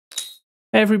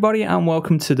Hey everybody, and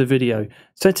welcome to the video.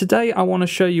 So today I want to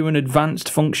show you an advanced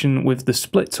function with the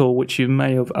split tool which you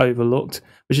may have overlooked,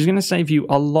 which is going to save you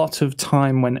a lot of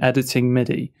time when editing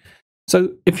MIDI.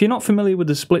 So if you're not familiar with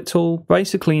the split tool,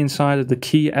 basically inside of the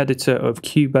key editor of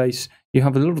Cubase you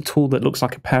have a little tool that looks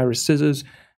like a pair of scissors,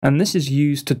 and this is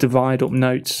used to divide up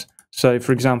notes. So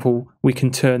for example, we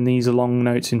can turn these long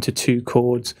notes into 2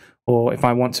 chords, or if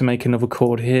I want to make another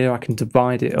chord here I can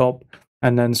divide it up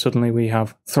and then suddenly we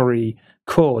have 3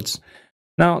 chords.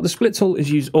 Now the split tool is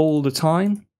used all the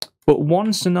time, but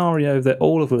one scenario that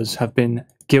all of us have been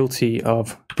guilty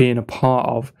of being a part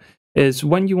of is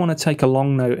when you want to take a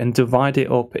long note and divide it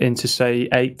up into say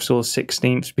 8ths or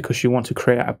 16ths because you want to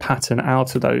create a pattern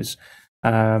out of those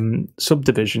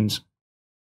subdivisions.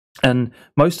 And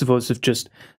most of us have just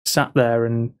sat there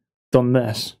and done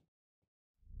this.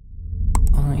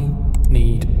 I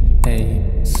need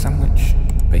a sandwich,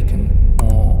 bacon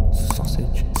or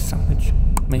sausage sandwich,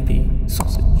 maybe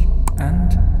sausage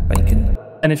and bacon.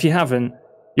 And if you haven't,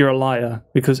 you're a liar,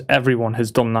 because everyone has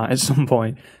done that at some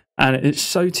point. And it's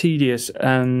so tedious,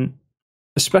 and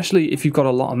especially if you've got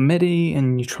a lot of MIDI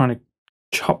and you're trying to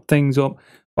chop things up.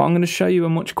 But I'm going to show you a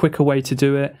much quicker way to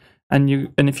do it. And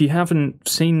if you haven't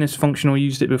seen this function or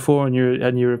used it before, and you're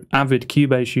an avid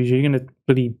Cubase user, you're going to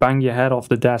really bang your head off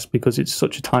the desk because it's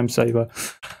such a time saver.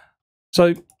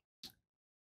 So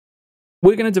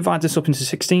we're going to divide this up into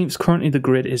 16ths. Currently the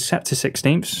grid is set to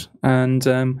 16ths, and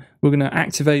we're going to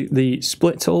activate the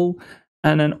split tool,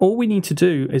 and then all we need to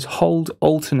do is hold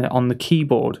alternate on the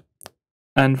keyboard.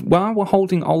 And while we're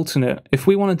holding alternate, if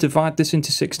we want to divide this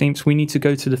into 16ths, we need to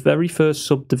go to the very first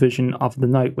subdivision of the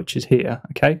note, which is here,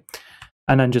 okay?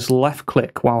 And then just left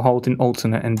click while holding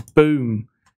alternate, and boom,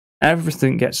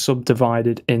 everything gets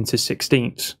subdivided into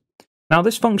 16ths. Now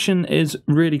this function is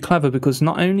really clever because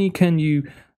not only can you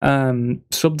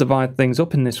subdivide things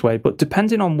up in this way, but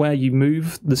depending on where you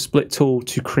move the split tool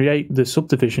to create the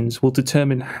subdivisions will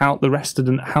determine how the rest of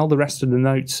the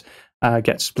notes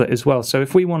get split as well. So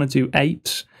if we want to do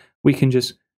 8ths, we can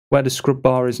just, where the scrub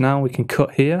bar is now, we can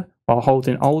cut here while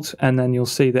holding Alt, and then you'll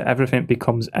see that everything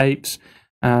becomes 8ths,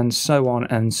 and so on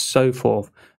and so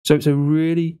forth. So it's a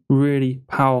really, really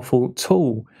powerful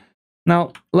tool.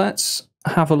 Now let's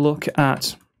have a look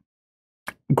at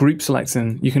group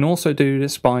selecting. You can also do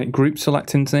this by group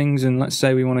selecting things, and let's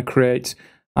say we want to create,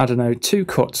 I don't know, 2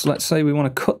 cuts. Let's say we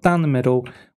want to cut down the middle.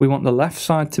 We want the left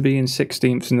side to be in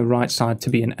 16ths and the right side to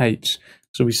be in 8ths.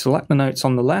 So we select the notes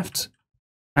on the left,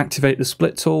 activate the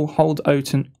split tool, hold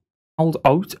alternate, hold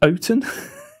alternate,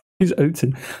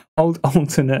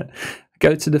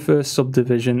 go to the first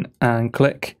subdivision and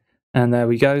click, and there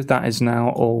we go. That is now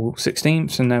all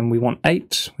 16ths, and then we want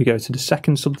 8ths. We go to the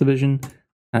second subdivision,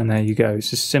 and there you go.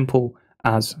 It's as simple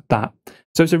as that.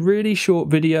 So it's a really short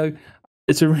video.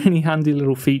 It's a really handy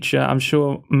little feature. I'm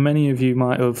sure many of you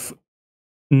might have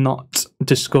not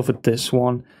discovered this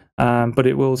one, but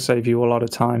it will save you a lot of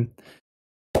time.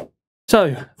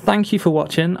 So thank you for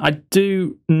watching. I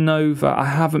do know that I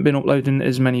haven't been uploading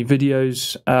as many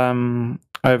videos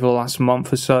over the last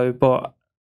month or so, but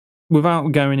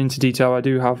without going into detail, I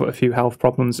do have a few health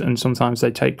problems, and sometimes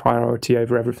they take priority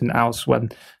over everything else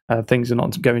when things are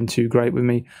not going too great with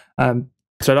me.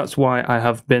 So that's why I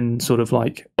have been sort of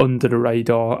like under the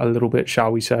radar a little bit,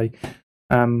 shall we say.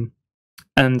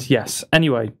 And yes,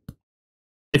 anyway,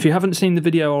 if you haven't seen the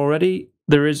video already,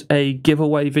 there is a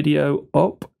giveaway video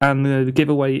up, and the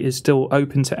giveaway is still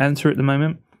open to enter at the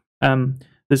moment.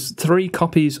 There's 3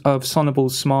 copies of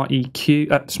Sonable's Smart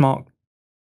EQ,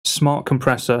 Smart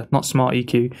Compressor, not Smart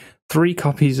EQ, 3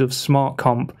 copies of Smart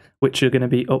Comp, which are going to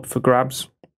be up for grabs.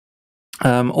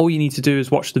 All you need to do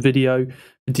is watch the video,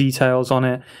 the details on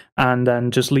it, and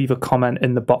then just leave a comment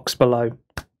in the box below.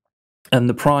 And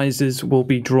the prizes will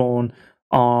be drawn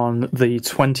on the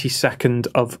 22nd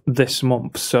of this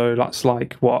month. So that's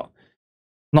like, what?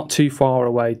 Not too far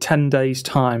away. 10 days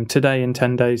time. Today in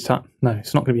 10 days time. No,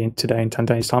 it's not going to be today in 10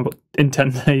 days time, but in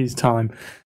 10 days time.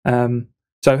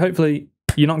 So hopefully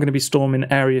you're not going to be storming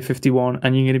Area 51,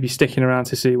 and you're going to be sticking around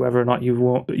to see whether or not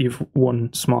you've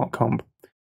won Smart Comp.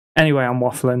 Anyway, I'm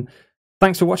waffling.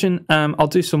 Thanks for watching. I'll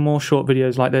do some more short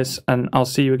videos like this, and I'll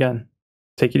see you again.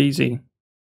 Take it easy.